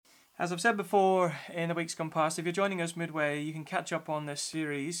As I've said before in the weeks gone past, if you're joining us midway, you can catch up on this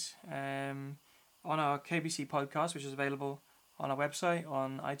series on our KBC podcast, which is available on our website,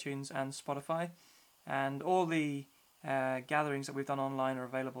 on iTunes and Spotify. And all the gatherings that we've done online are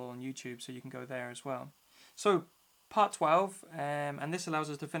available on YouTube, so you can go there as well. So, part 12, and this allows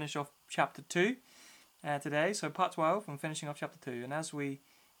us to finish off chapter 2 today. So, part 12, I'm finishing off chapter 2. And as we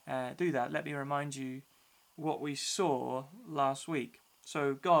do that, let me remind you what we saw last week.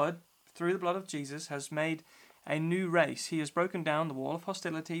 So, God, through the blood of Jesus, has made a new race. He has broken down the wall of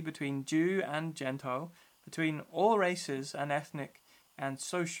hostility between Jew and Gentile, between all races and ethnic and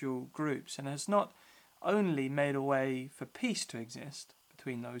social groups, and has not only made a way for peace to exist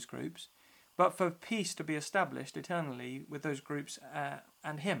between those groups, but for peace to be established eternally with those groups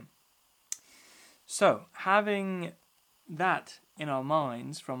and Him. So, having that in our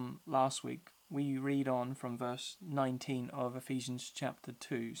minds from last week, we read on from verse 19 of Ephesians chapter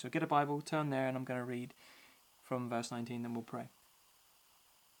 2. So get a Bible, turn there, and I'm going to read from verse 19, then we'll pray.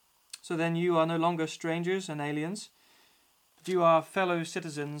 So then you are no longer strangers and aliens, but you are fellow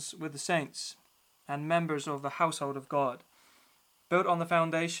citizens with the saints and members of the household of God, built on the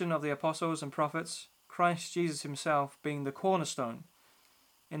foundation of the apostles and prophets, Christ Jesus himself being the cornerstone,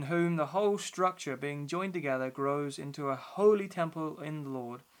 in whom the whole structure being joined together grows into a holy temple in the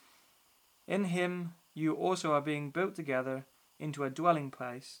Lord. In him you also are being built together into a dwelling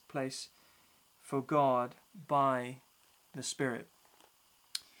place for God by the Spirit.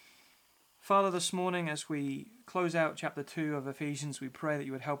 Father, this morning as we close out chapter 2 of Ephesians, we pray that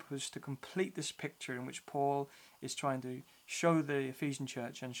you would help us to complete this picture in which Paul is trying to show the Ephesian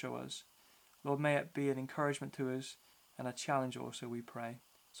church and show us. Lord, may it be an encouragement to us and a challenge also, we pray.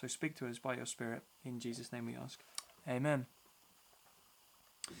 So speak to us by your Spirit. In Jesus' name we ask. Amen.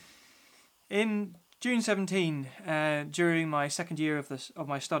 In June 17, during my second year of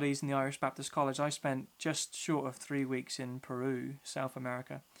my studies in the Irish Baptist College, I spent just short of 3 weeks in Peru, South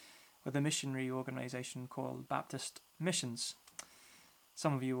America, with a missionary organisation called Baptist Missions.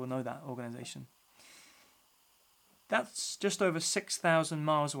 Some of you will know that organisation. That's just over 6,000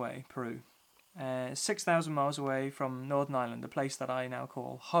 miles away, Peru. 6,000 miles away from Northern Ireland, a place that I now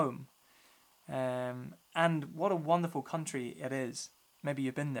call home. And what a wonderful country it is. Maybe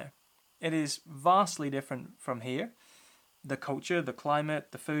you've been there. It is vastly different from here. The culture, the climate,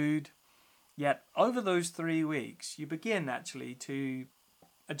 the food. Yet over those 3 weeks, you begin actually to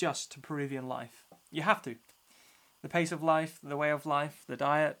adjust to Peruvian life. You have to. The pace of life, the way of life, the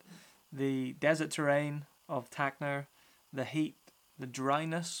diet, the desert terrain of Tacna, the heat, the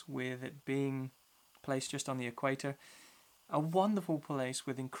dryness with it being placed just on the equator. A wonderful place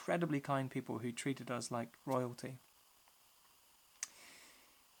with incredibly kind people who treated us like royalty.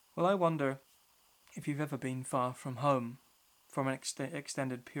 Well, I wonder if you've ever been far from home for an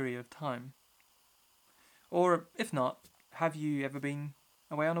extended period of time. Or, if not, have you ever been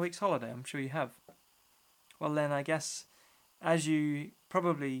away on a week's holiday? I'm sure you have. Well then, I guess, as you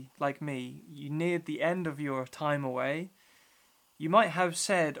probably, like me, you neared the end of your time away, you might have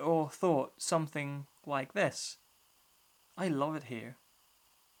said or thought something like this: I love it here,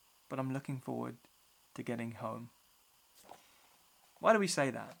 but I'm looking forward to getting home. Why do we say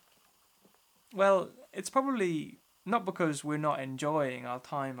that? Well, it's probably not because we're not enjoying our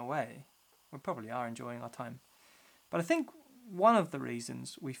time away. We probably are enjoying our time. But I think one of the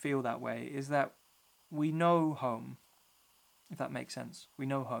reasons we feel that way is that we know home, if that makes sense. We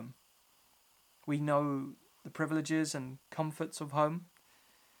know home. We know the privileges and comforts of home.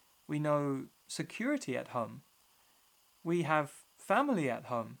 We know security at home. We have family at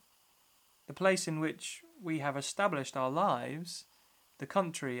home. The place in which we have established our lives, the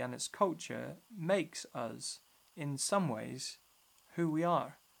country and its culture, makes us, in some ways, who we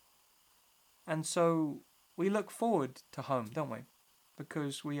are. And so we look forward to home, don't we?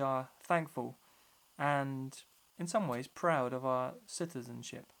 Because we are thankful and, in some ways, proud of our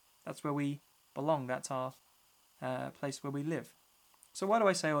citizenship. That's where we belong. That's our place where we live. So why do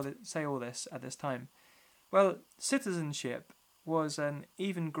I say all this at this time? Well, citizenship was an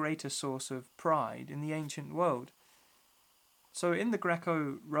even greater source of pride in the ancient world. So in the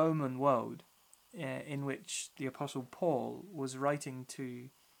Greco-Roman world, in which the Apostle Paul was writing to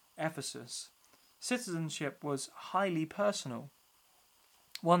Ephesus, citizenship was highly personal.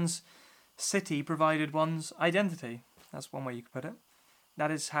 One's city provided one's identity. That's one way you could put it.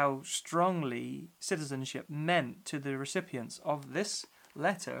 That is how strongly citizenship meant to the recipients of this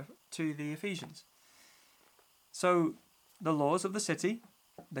letter to the Ephesians. So the laws of the city,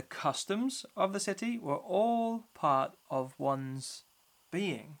 the customs of the city were all part of one's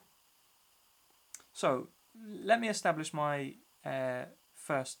being. So let me establish my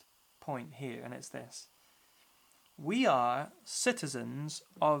first point here, and it's this. We are citizens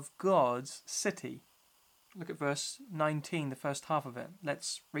of God's city. Look at verse 19, the first half of it.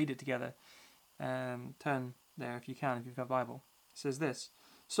 Let's read it together. Turn there if you can, if you've got a Bible. It says this.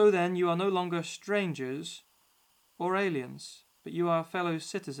 So then you are no longer strangers or aliens, but you are fellow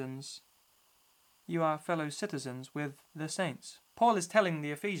citizens. You are fellow citizens with the saints. Paul is telling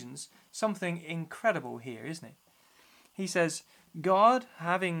the Ephesians something incredible here, isn't he? He says, God,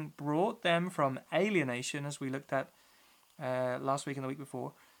 having brought them from alienation, as we looked at last week and the week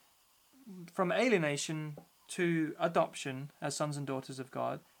before, from alienation to adoption as sons and daughters of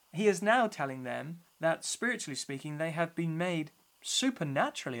God, he is now telling them that, spiritually speaking, they have been made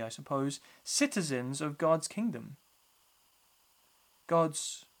supernaturally, I suppose, citizens of God's kingdom.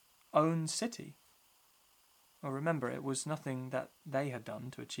 God's own city. Well, remember, it was nothing that they had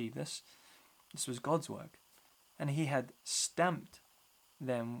done to achieve this. This was God's work. And he had stamped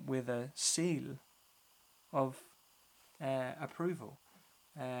them with a seal of approval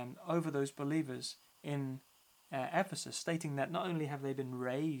over those believers in Ephesus, stating that not only have they been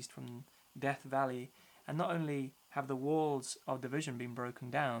raised from Death Valley, and not only have the walls of division been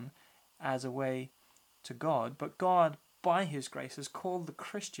broken down as a way to God, but God, by his grace, has called the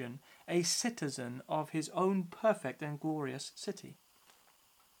Christian a citizen of his own perfect and glorious city.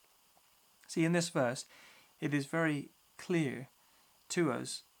 See, in this verse, it is very clear to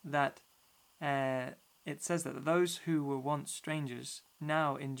us that it says that those who were once strangers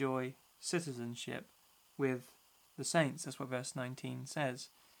now enjoy citizenship with the saints. That's what verse 19 says.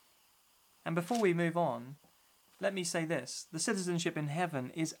 And before we move on, let me say this. The citizenship in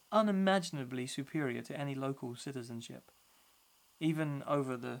heaven is unimaginably superior to any local citizenship, even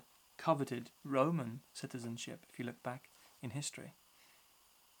over the coveted Roman citizenship, if you look back in history.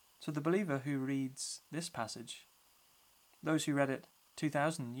 So the believer who reads this passage, those who read it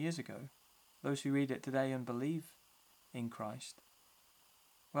 2,000 years ago, those who read it today and believe in Christ,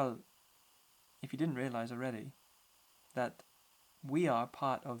 well, if you didn't realize already, that we are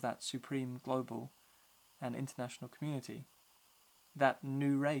part of that supreme global and international community, that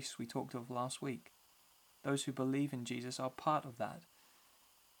new race we talked of last week. Those who believe in Jesus are part of that.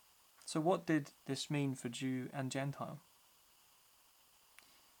 So what did this mean for Jew and Gentile?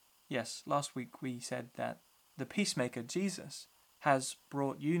 Yes, last week we said that the peacemaker, Jesus, has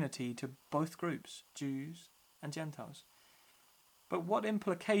brought unity to both groups, Jews and Gentiles. But what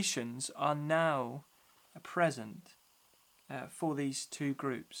implications are now present for these two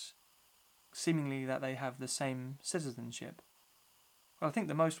groups, seemingly that they have the same citizenship? Well, I think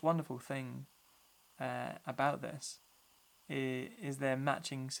the most wonderful thing about this is their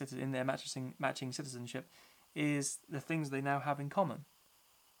matching citizenship is the things they now have in common.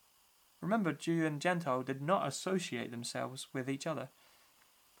 Remember, Jew and Gentile did not associate themselves with each other.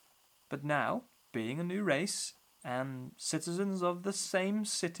 But now, being a new race and citizens of the same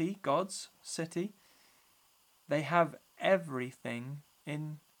city, God's city, they have everything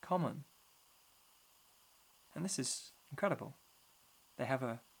in common. And this is incredible. They have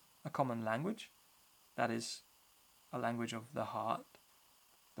a common language, that is a language of the heart,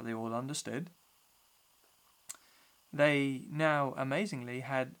 that they all understood. They now, amazingly,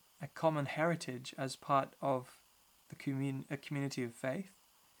 had a common heritage as part of a community of faith.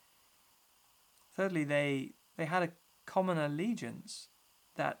 Thirdly, they had a common allegiance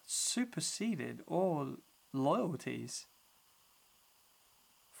that superseded all loyalties.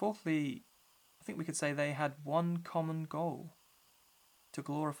 Fourthly, I think we could say they had one common goal, to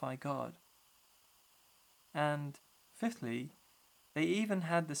glorify God. And fifthly, they even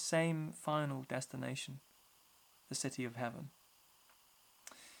had the same final destination, the city of heaven.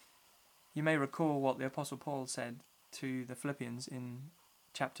 You may recall what the Apostle Paul said to the Philippians in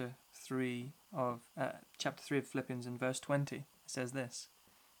chapter 3 of Philippians in verse 20. It says this,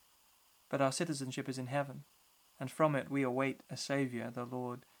 "But our citizenship is in heaven, and from it we await a Saviour, the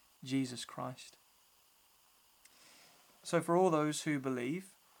Lord Jesus Christ." So for all those who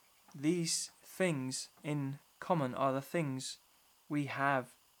believe, these things in common are the things we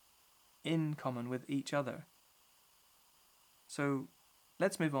have in common with each other. So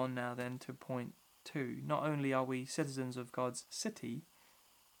let's move on now then to point 2. Not only are we citizens of God's city,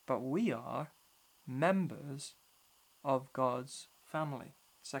 but we are members of God's family.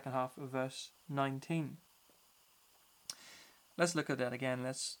 Second half of verse 19. Let's look at that again.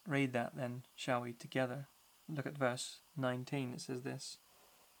 Let's read that then, shall we, together. Look at verse 19. It says this.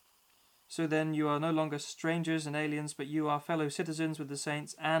 "So then you are no longer strangers and aliens, but you are fellow citizens with the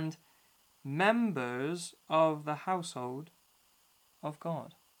saints and members of the household of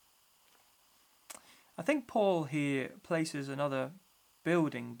God." I think Paul here places another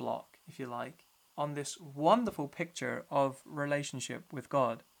building block, if you like, on this wonderful picture of relationship with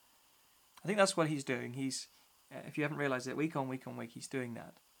God. I think that's what he's doing. He's, if you haven't realized it, week on week on week, he's doing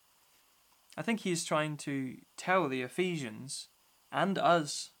that. I think he's trying to tell the Ephesians and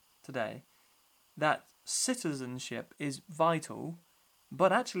us today that citizenship is vital,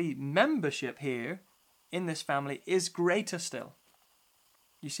 but actually membership here in this family is greater still.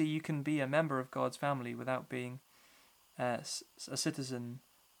 You see, you can be a member of God's family without being a citizen.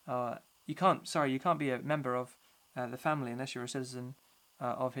 You can't be a member of the family unless you're a citizen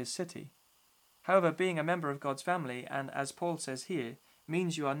of his city. However, being a member of God's family, and as Paul says here,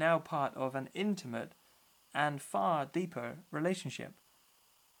 means you are now part of an intimate and far deeper relationship.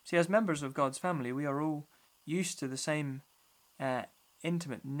 See, as members of God's family, we are all used to the same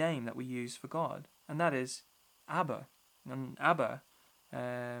intimate name that we use for God, and that is Abba. And Abba,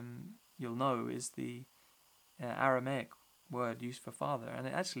 you'll know, is the Aramaic word used for father, and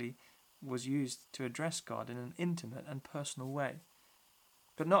it actually was used to address God in an intimate and personal way.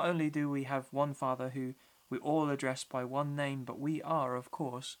 But not only do we have one Father who we all address by one name, but we are, of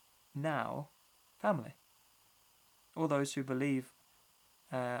course, now family. All those who believe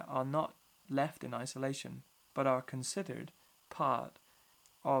are not left in isolation, but are considered part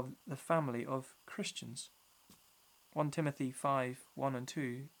of the family of Christians. 1 Timothy 5, 1 and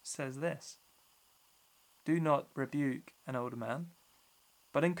 2 says this: "Do not rebuke an older man,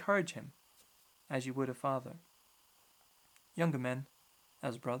 but encourage him, as you would a father. Younger men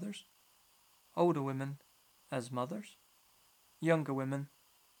as brothers, older women as mothers, younger women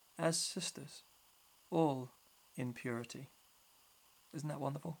as sisters, all in purity." Isn't that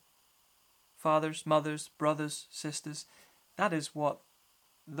wonderful? Fathers, mothers, brothers, sisters, that is what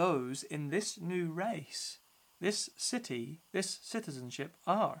those in this new race, this city, this citizenship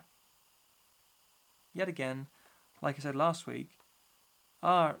are. Yet again, like I said last week,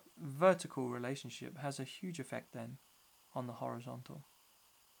 our vertical relationship has a huge effect then on the horizontal.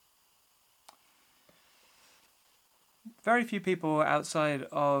 Very few people outside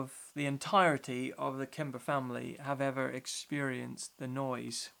of the entirety of the Kimber family have ever experienced the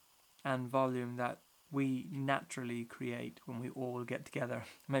noise and volume that we naturally create when we all get together.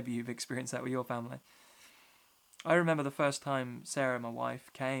 Maybe you've experienced that with your family. I remember the first time Sarah, my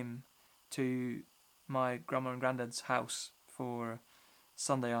wife, came to my grandma and granddad's house for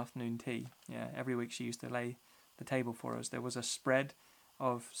Sunday afternoon tea. Yeah, every week she used to lay the table for us. There was a spread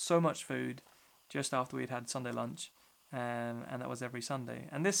of so much food just after we'd had Sunday lunch, and that was every Sunday.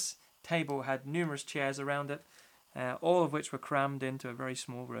 And this table had numerous chairs around it, all of which were crammed into a very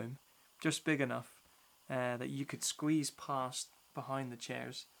small room, just big enough that you could squeeze past behind the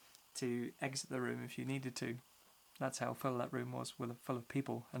chairs to exit the room if you needed to. That's how full that room was, full of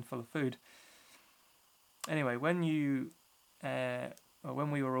people and full of food. Anyway, when we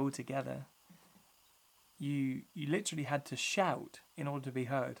were all together, you literally had to shout in order to be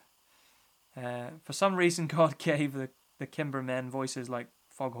heard. For some reason, God gave the Kimber men voices like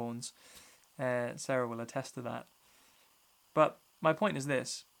foghorns. Sarah will attest to that. But my point is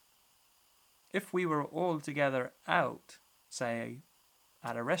this: if we were all together out, say,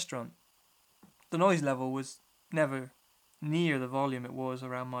 at a restaurant, the noise level was never near the volume it was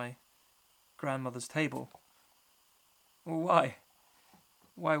around my grandmother's table. Well, why?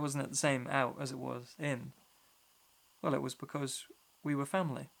 Why wasn't it the same out as it was in? Well, it was because we were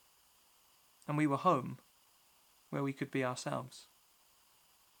family. And we were home, where we could be ourselves.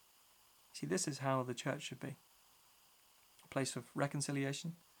 See, this is how the church should be. A place of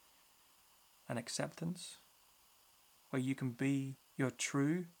reconciliation and acceptance, where you can be your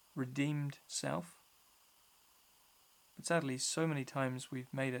true, redeemed self. But sadly, so many times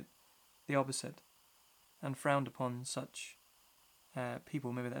we've made it the opposite and frowned upon such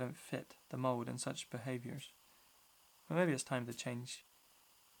people. Maybe they don't fit the mold and such behaviours. But maybe it's time to change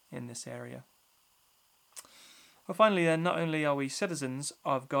in this area. Well, finally then, not only are we citizens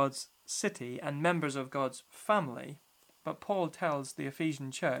of God's city and members of God's family, but Paul tells the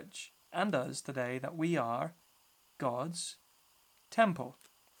Ephesian church and us today that we are God's temple.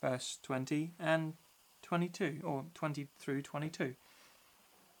 Verse 20 and 22, or 20 through 22.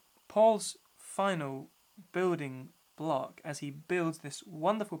 Paul's final building block as he builds this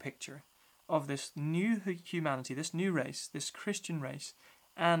wonderful picture of this new humanity, this new race, this Christian race,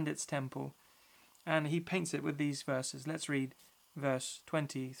 and its temple. And he paints it with these verses. Let's read verse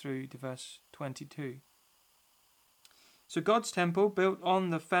 20 through to verse 22. So God's temple, built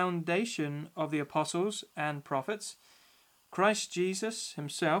on the foundation of the apostles and prophets, Christ Jesus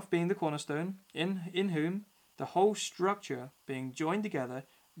himself being the cornerstone, in whom the whole structure being joined together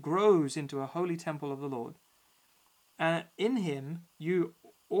grows into a holy temple of the Lord. And in him you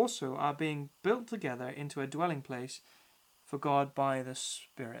also are being built together into a dwelling place for God by the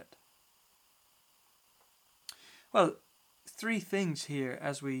Spirit. Well, three things here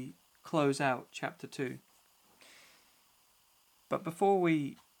as we close out chapter 2. But before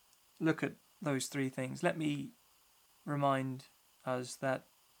we look at those three things, let me remind us that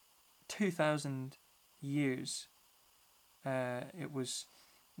 2,000 years it was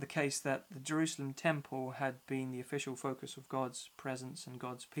the case that the Jerusalem temple had been the official focus of God's presence and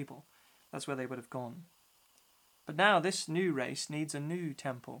God's people. That's where they would have gone. But now this new race needs a new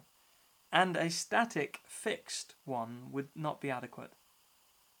temple, and a static, fixed one would not be adequate.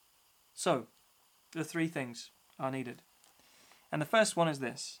 So, the three things are needed. And the first one is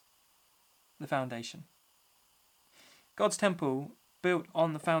this: the foundation. God's temple built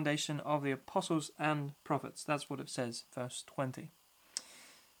on the foundation of the apostles and prophets. That's what it says, verse 20.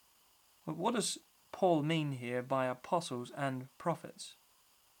 But what does Paul mean here by apostles and prophets?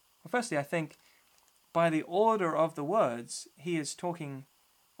 Well, firstly, I think by the order of the words, he is talking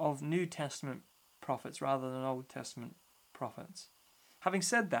of New Testament prophets rather than Old Testament prophets. Having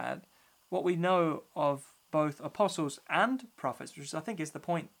said that, what we know of both apostles and prophets, which I think is the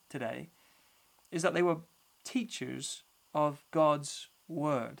point today, is that they were teachers of God's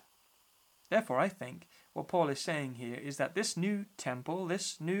word. Therefore, I think what Paul is saying here is that this new temple,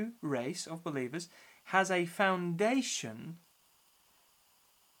 this new race of believers, has a foundation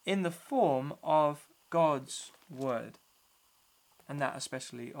in the form of God's word, and that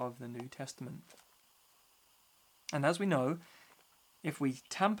especially of the New Testament. And as we know, if we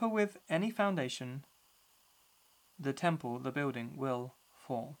tamper with any foundation, the temple, the building, will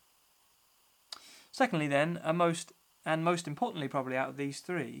fall. Secondly then, most importantly probably out of these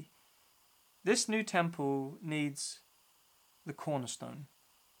three, this new temple needs the cornerstone.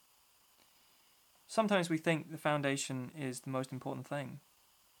 Sometimes we think the foundation is the most important thing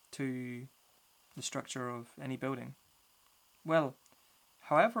to the structure of any building. Well,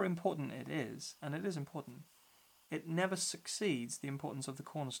 however important it is, and it is important, it never succeeds the importance of the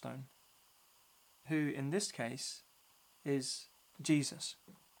cornerstone, who in this case is Jesus.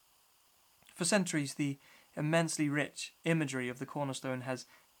 For centuries, the immensely rich imagery of the cornerstone has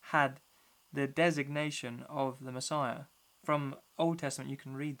had the designation of the Messiah. From Old Testament you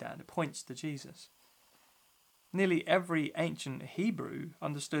can read that. It points to Jesus. Nearly every ancient Hebrew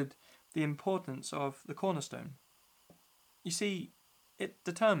understood the importance of the cornerstone. You see, it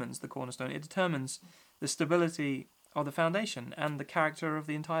determines the cornerstone. It determines the stability of the foundation and the character of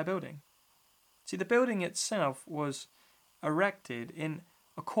the entire building. See, the building itself was erected in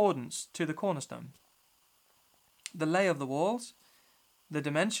accordance to the cornerstone. The lay of the walls, the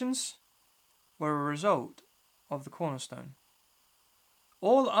dimensions, were a result of the cornerstone.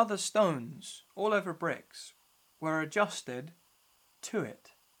 All other stones, all over bricks, were adjusted to it.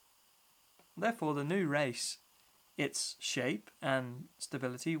 Therefore, the new race, its shape and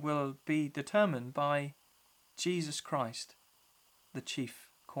stability, will be determined by Jesus Christ, the chief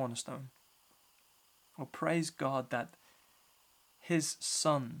cornerstone. Well, praise God that His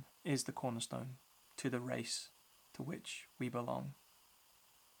Son is the cornerstone to the race to which we belong.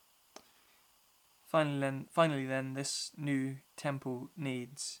 Finally then, this new temple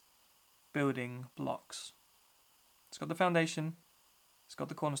needs building blocks. It's got the foundation, it's got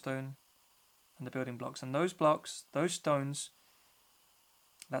the cornerstone, and the building blocks. And those blocks, those stones,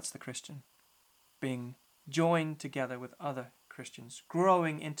 that's the Christian, being joined together with other Christians,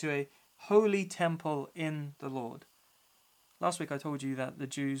 growing into a holy temple in the Lord. Last week I told you that the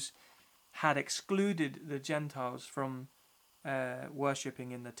Jews had excluded the Gentiles from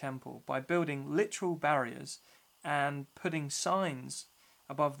worshipping in the temple by building literal barriers and putting signs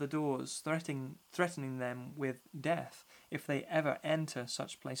above the doors threatening them with death if they ever enter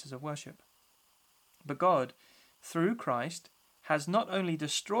such places of worship. But God, through Christ, has not only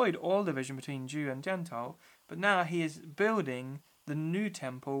destroyed all division between Jew and Gentile, but now He is building the new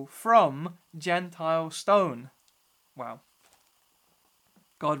temple from Gentile stone. Wow.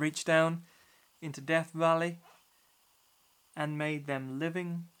 God reached down into Death Valley and made them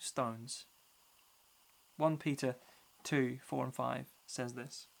living stones. 1 Peter 2, 4 and 5 says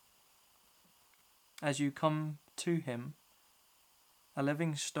this: As you come to Him, a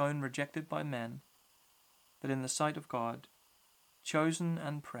living stone rejected by men, but in the sight of God, chosen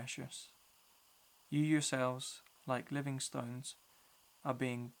and precious, you yourselves, like living stones, are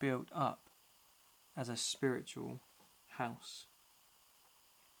being built up as a spiritual house.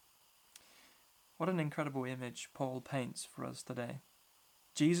 What an incredible image Paul paints for us today.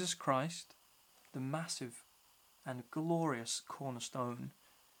 Jesus Christ, the massive and glorious cornerstone,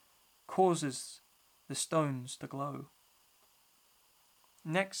 causes the stones to glow.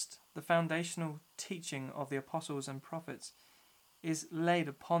 Next, the foundational teaching of the apostles and prophets is laid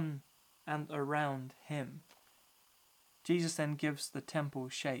upon and around him. Jesus then gives the temple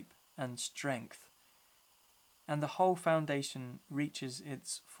shape and strength, and the whole foundation reaches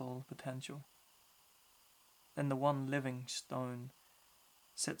its full potential. Then the one living stone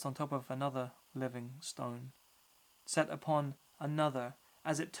sits on top of another living stone, set upon another,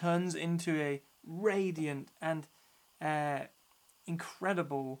 as it turns into a radiant and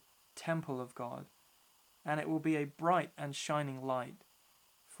incredible temple of God, and it will be a bright and shining light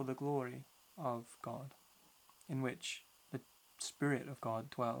for the glory of God, in which the Spirit of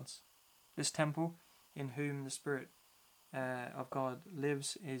God dwells. This temple, in whom the Spirit of God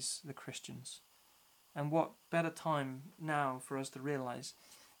lives, is the Christians. And what better time now for us to realize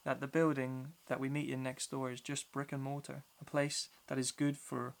that the building that we meet in next door is just brick and mortar, a place that is good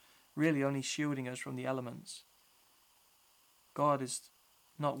for really only shielding us from the elements. God is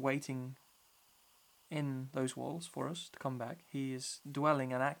not waiting in those walls for us to come back. He is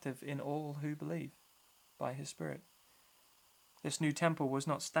dwelling and active in all who believe by his Spirit. This new temple was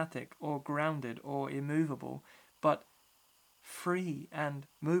not static or grounded or immovable, but free and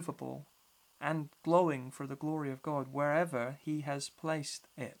movable and glowing for the glory of God wherever he has placed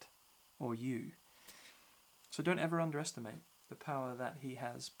it, or you. So don't ever underestimate the power that he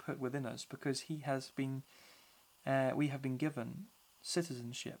has put within us, because we have been given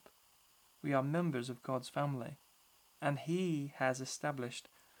citizenship. We are members of God's family, and he has established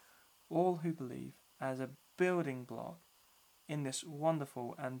all who believe as a building block in this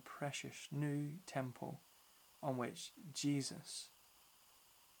wonderful and precious new temple on which Jesus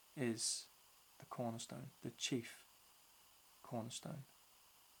is the cornerstone, the chief cornerstone.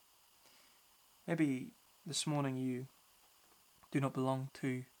 Maybe this morning you do not belong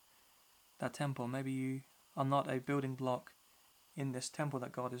to that temple. Maybe you are not a building block in this temple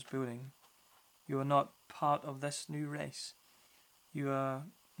that God is building. You are not part of this new race. You are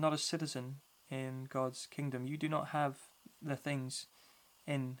not a citizen in God's kingdom. You do not have the things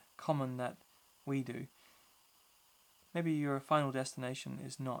in common that we do. Maybe your final destination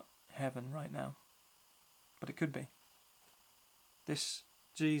is not heaven right now, but it could be. This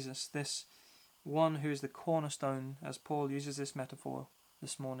Jesus, this one who is the cornerstone, as Paul uses this metaphor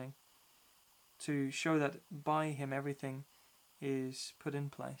this morning, to show that by him everything is put in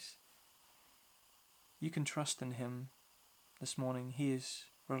place. You can trust in him this morning. He is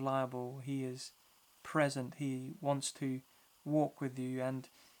reliable, he is present, he wants to walk with you and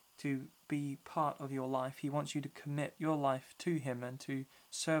to be part of your life. He wants you to commit your life to him and to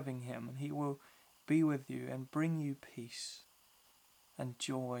serving him, and he will be with you and bring you peace and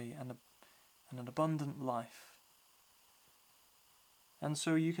joy and an abundant life. And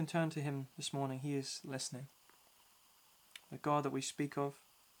so you can turn to him this morning. He is listening. The God that we speak of,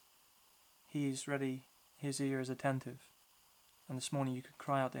 he is ready, his ear is attentive. And this morning you can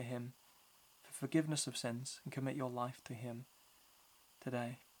cry out to him for forgiveness of sins and commit your life to him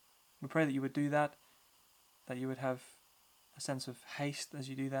today. We pray that you would do that you would have a sense of haste as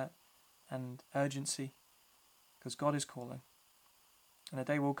you do that, and urgency, because God is calling. And a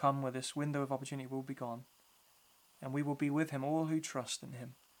day will come where this window of opportunity will be gone, and we will be with him, all who trust in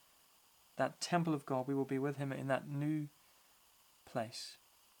him. That temple of God, we will be with him in that new place,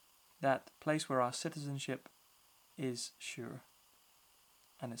 that place where our citizenship is sure,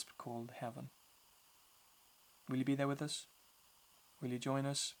 and it's called heaven. Will you be there with us? Will you join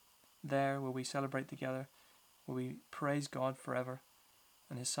us there? Will we celebrate together? Will we praise God forever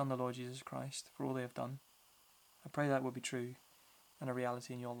and his Son, the Lord Jesus Christ, for all they have done? I pray that will be true and a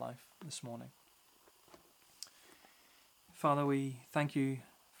reality in your life this morning. Father, we thank you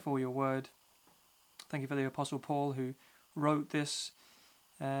for your word. Thank you for the Apostle Paul, who wrote this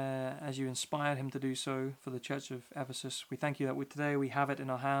as you inspired him to do so for the church of Ephesus. We thank you that today we have it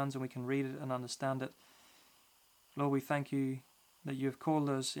in our hands and we can read it and understand it. Lord, we thank you that you have called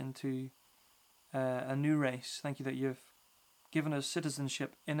us into a new race. Thank you that you have given us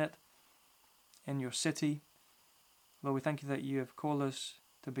citizenship in it, in your city. Lord, we thank you that you have called us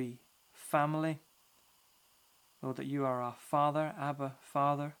to be family. Lord, that you are our Father, Abba,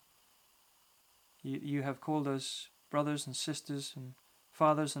 Father. You have called us brothers and sisters and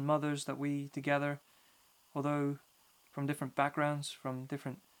fathers and mothers, that we together, although from different backgrounds, from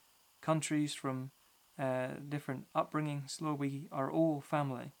different countries, from different upbringings, Lord, we are all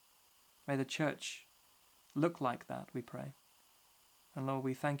family. May the church look like that, we pray. And Lord,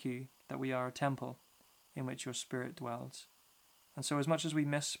 we thank you that we are a temple in which your Spirit dwells. And so as much as we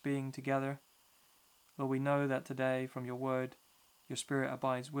miss being together, Lord, we know that today from your word, your Spirit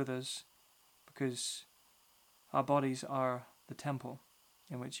abides with us, because our bodies are the temple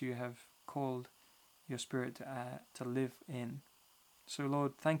in which you have called your Spirit to live in. So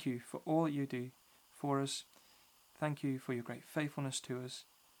Lord, thank you for all that you do for us. Thank you for your great faithfulness to us.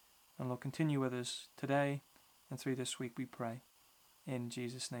 And Lord, continue with us today and through this week, we pray. In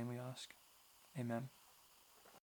Jesus' name we ask. Amen.